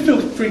 please. And do feel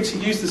free to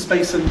use the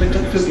space and don't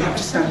feel you have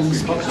to stand on the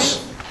spot.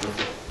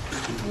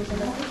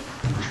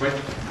 Which way?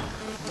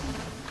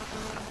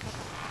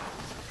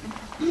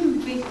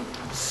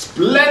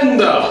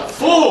 Splendor,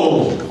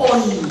 full.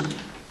 On.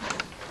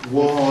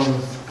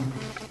 warm,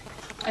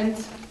 And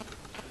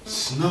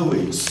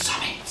snowy,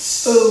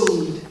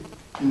 Old.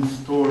 in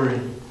story.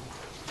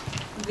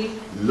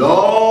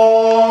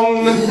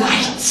 Long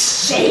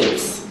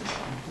Shakes.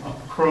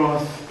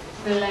 Across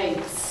the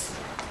lakes.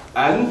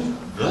 and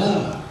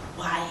the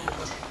Wild.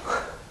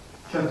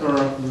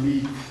 cataract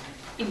leaps,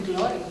 In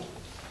glory.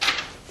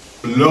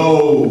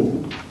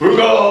 blow,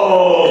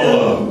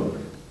 bugle,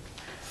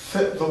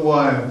 set the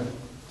wild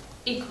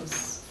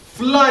Echoes.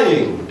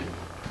 flying,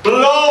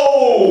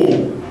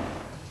 blow.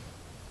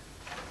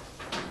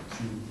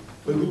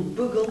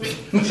 Boogle.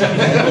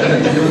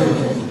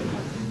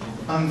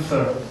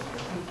 answer,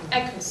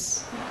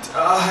 Echoes.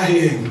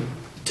 Dying,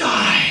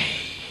 die.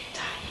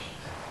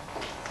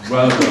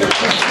 Well done.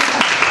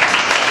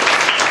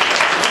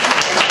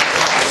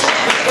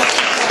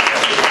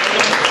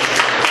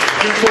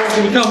 Group 4,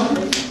 can you come?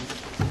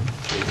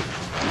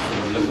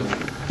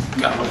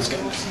 Come on, let's go.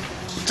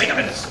 Take a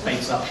minute,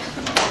 space up.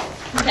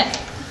 Okay.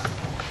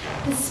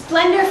 The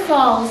splendor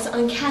falls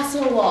on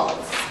castle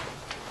walls,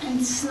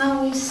 and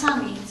snowy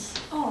summits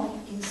all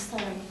in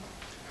story.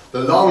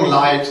 The long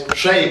light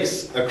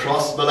shakes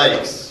across the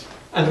lakes.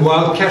 And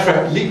wild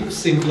cataract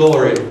leaps in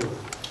glory.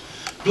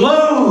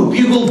 Blow,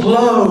 bugle,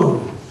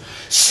 blow,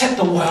 set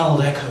the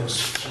wild echoes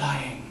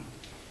flying.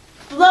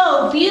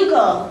 Blow,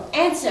 bugle,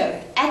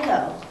 answer,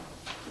 echo.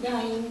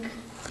 Dying,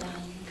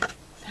 dying,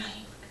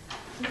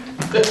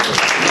 dying.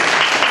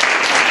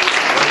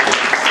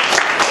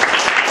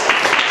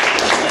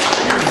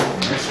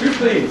 Next group,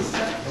 please.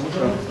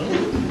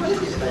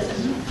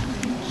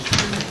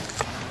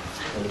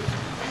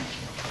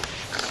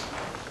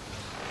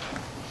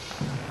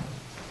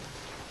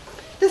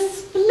 The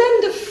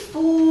splendor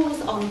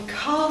falls on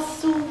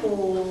castle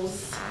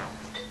walls.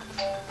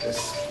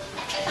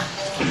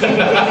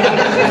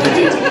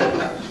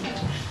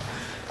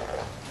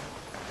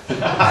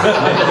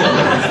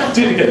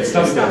 Do it again,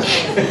 start again.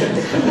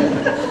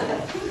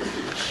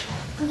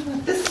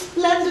 The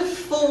splendor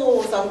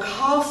falls on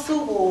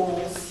castle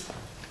walls.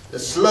 The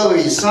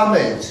snowy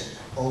summit,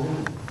 oh,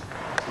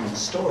 in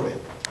story.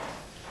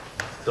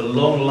 The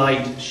long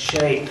light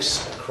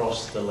shakes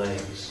across the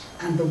lakes.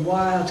 And the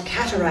wild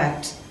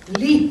cataract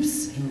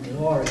leaps in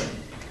glory.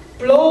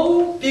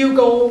 Blow,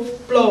 bugle,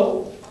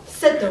 blow,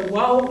 set the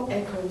wild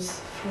echoes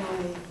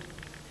flying.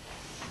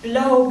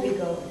 Blow,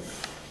 bugle,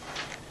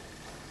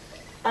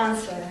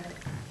 answer,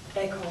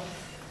 echo.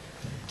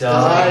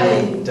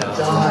 Die,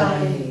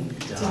 Die,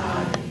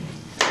 die.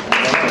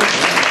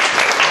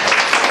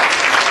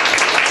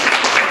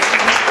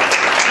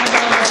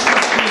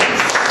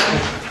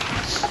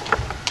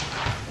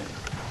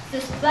 The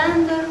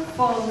splendor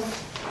falls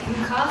in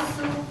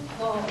castle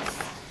walls,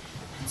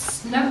 and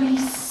snowy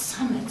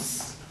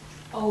summits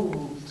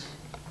old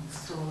and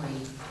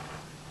story.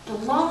 The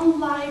long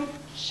light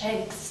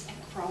shakes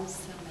across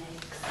the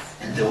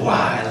lakes. And the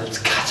wild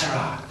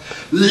cataract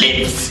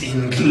lives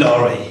in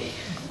glory.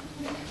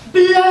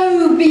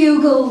 Blow,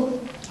 bugle,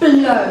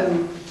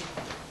 blow.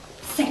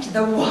 Set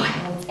the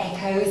wild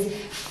echoes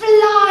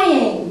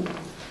flying.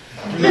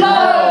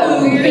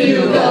 Blow,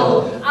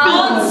 bugle,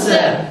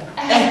 answer,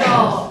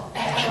 echo,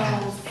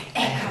 echoes,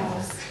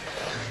 echoes.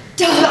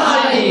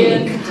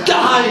 Dying,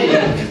 Dying,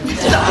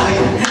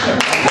 dying.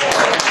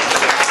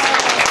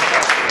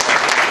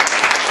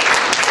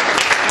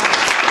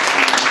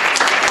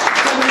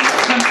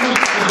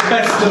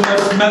 Best and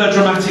most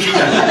melodramatic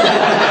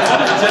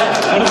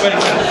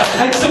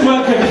Excellent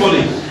work,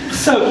 everybody.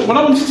 So, what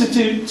I wanted to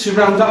do to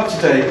round up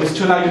today was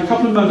to allow you a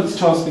couple of moments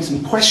to ask me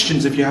some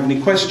questions if you have any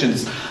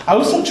questions. I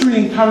also want to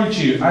really encourage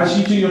you, as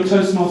you do your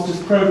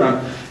Toastmasters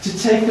programme, to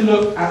take a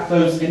look at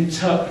those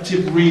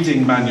interpretive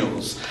reading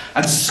manuals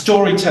and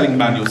storytelling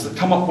manuals that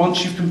come up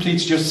once you've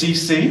completed your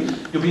CC.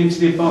 You'll be into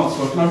the advanced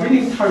work, and I really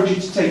encourage you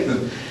to take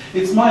them.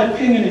 It's my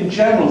opinion in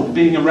general,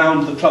 being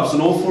around the clubs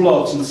an awful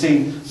lot and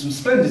seeing some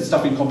splendid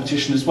stuff in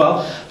competition as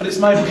well, but it's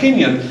my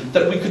opinion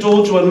that we could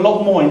all do a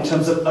lot more in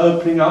terms of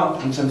opening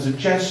up, in terms of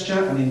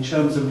gesture, and in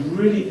terms of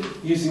really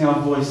using our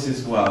voice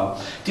as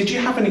well. Did you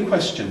have any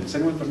questions?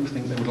 Anyone got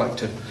anything they would like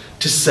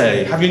to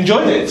say? Have you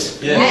enjoyed it?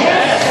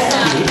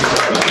 Yes.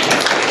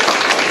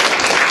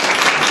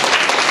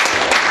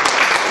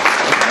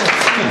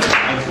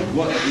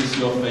 What is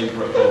your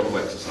favourite vocal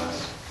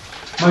exercise?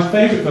 My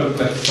favourite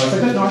vocal exercise, I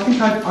don't know, I think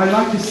I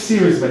like a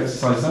series of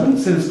exercises. I haven't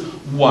said there's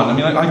one. I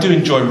mean, I do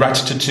enjoy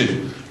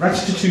rat-a-too.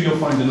 Rat-a-too you'll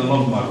find in a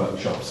lot of my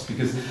workshops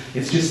because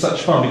it's just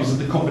such fun because of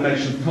the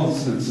combination of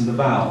consonants and the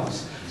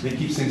vowels. And it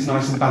keeps things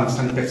nice and balanced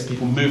and it gets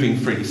people moving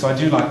freely. So I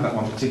do like that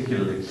one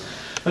particularly.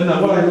 But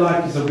no, what I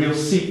like is a real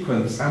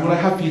sequence, and what I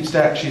have for you today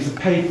actually is a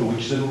paper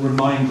which is a little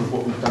reminder of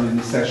what we've done in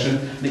this session,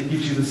 and it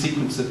gives you the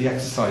sequence of the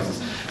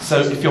exercises.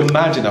 So if you're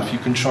mad enough, you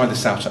can try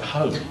this out at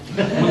home.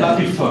 Wouldn't that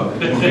be fun?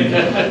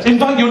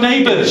 Invite your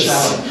neighbours!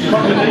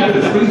 Invite your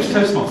neighbours, bring them to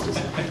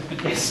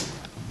Toastmasters. Yes.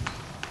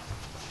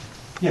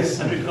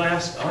 Yes. Andrew, can I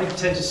ask, I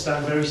tend to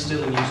stand very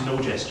still and use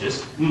no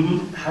gestures.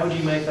 Mm-hmm. How do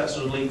you make that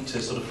sort of link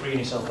to sort of freeing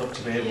yourself up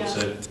to be able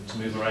to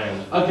move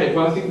around? Okay,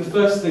 well I think the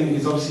first thing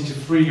is obviously to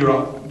free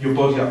your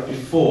body up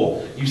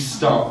before you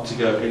start to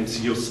go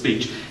into your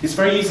speech. It's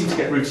very easy to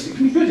get rooted. It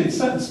can be good in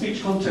certain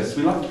speech contests.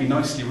 We like to be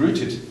nicely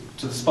rooted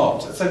to the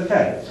spot. That's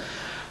okay.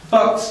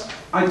 But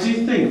I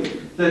do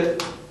think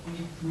that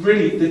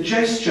really the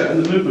gesture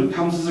and the movement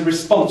comes as a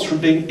response from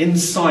being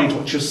inside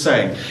what you're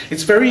saying.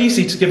 It's very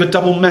easy to give a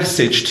double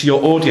message to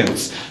your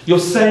audience. You're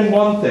saying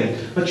one thing,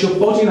 but your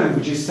body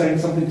language is saying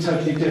something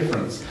totally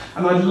different.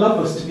 And I'd love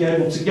us to be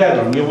able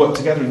together, and we'll work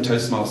together in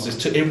Toastmasters,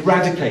 to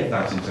eradicate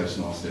that in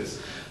Toastmasters.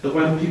 That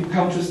when people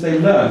come to us, they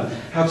learn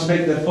how to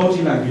make their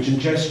body language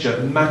and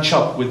gesture match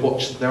up with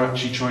what they're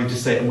actually trying to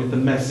say and with the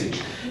message.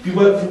 If you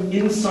work from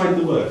inside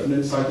the word, from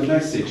inside the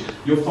message,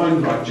 you'll find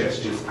the right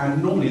gestures,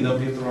 and normally they'll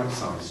be of the right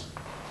size.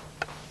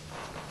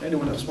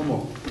 Anyone else? One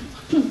more.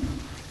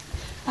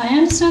 I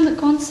understand the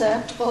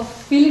concept of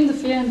feeling the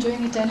fear and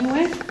doing it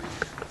anyway,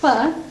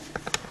 but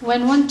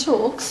when one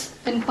talks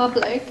in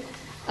public,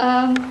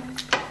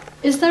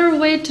 is there a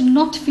way to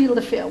not feel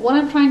the fear? What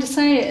I'm trying to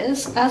say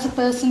is, as a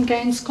person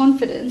gains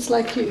confidence,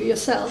 like you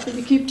yourself, if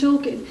you keep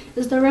talking,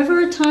 is there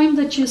ever a time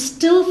that you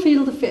still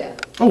feel the fear?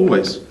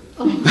 Always.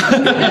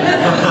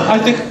 I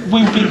think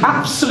we'd be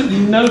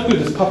absolutely no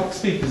good as public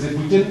speakers if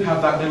we didn't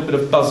have that little bit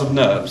of buzz of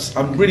nerves.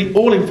 I'm really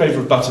all in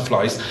favour of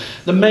butterflies.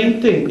 The main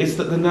thing is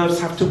that the nerves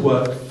have to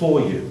work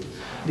for you.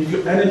 And if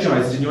you're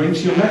energised and you're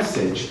into your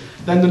message,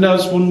 then the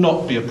nerves will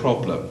not be a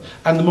problem.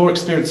 And the more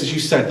experience, as you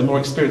said, the more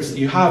experience that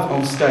you have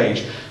on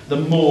stage,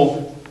 the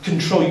more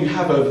control you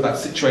have over that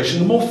situation,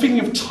 the more feeling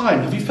of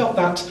time. Have you felt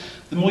that?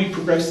 The more you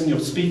progress in your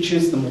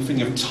speeches, the more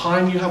feeling of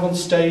time you have on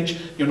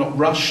stage, you're not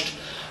rushed.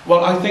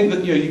 Well, I think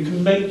that you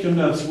can make your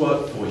nerves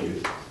work for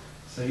you.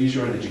 So use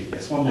your energy.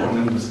 Yes, one more, and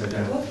then we must go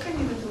down. What can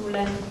you do to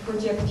learn to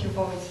project your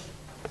voice?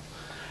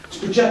 To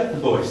project the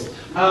voice.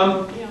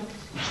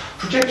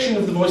 Projection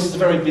of the voice is a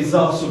very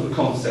bizarre sort of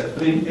concept,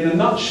 but in a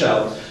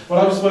nutshell,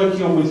 what I was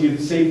working on with you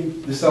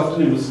this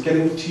afternoon was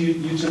getting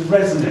you to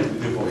resonate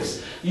with your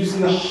voice.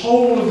 Using the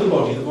whole of the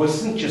body. The voice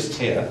isn't just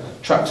here,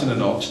 trapped in a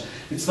knot.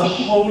 It's the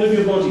whole of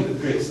your body that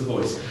creates the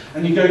voice.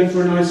 And you're going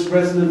for a nice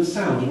resonant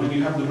sound, and when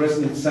you have the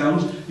resonant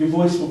sound, your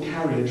voice will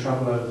carry and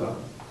travel over.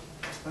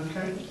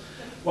 Okay?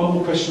 One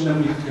more question,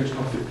 then we have to go to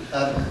coffee.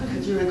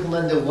 Could you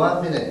recommend a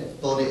 1-minute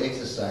body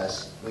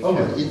exercise we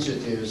can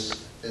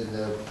introduce in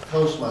the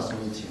Toastmaster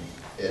meeting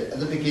at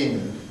the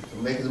beginning to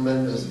make the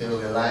members feel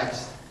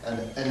relaxed and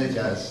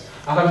energized?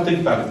 I'll have a think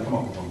about it and come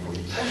up with one for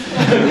you.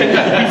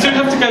 We do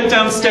have to go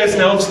downstairs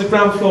now onto the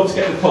ground floor to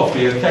get the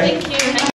coffee, okay? Thank you.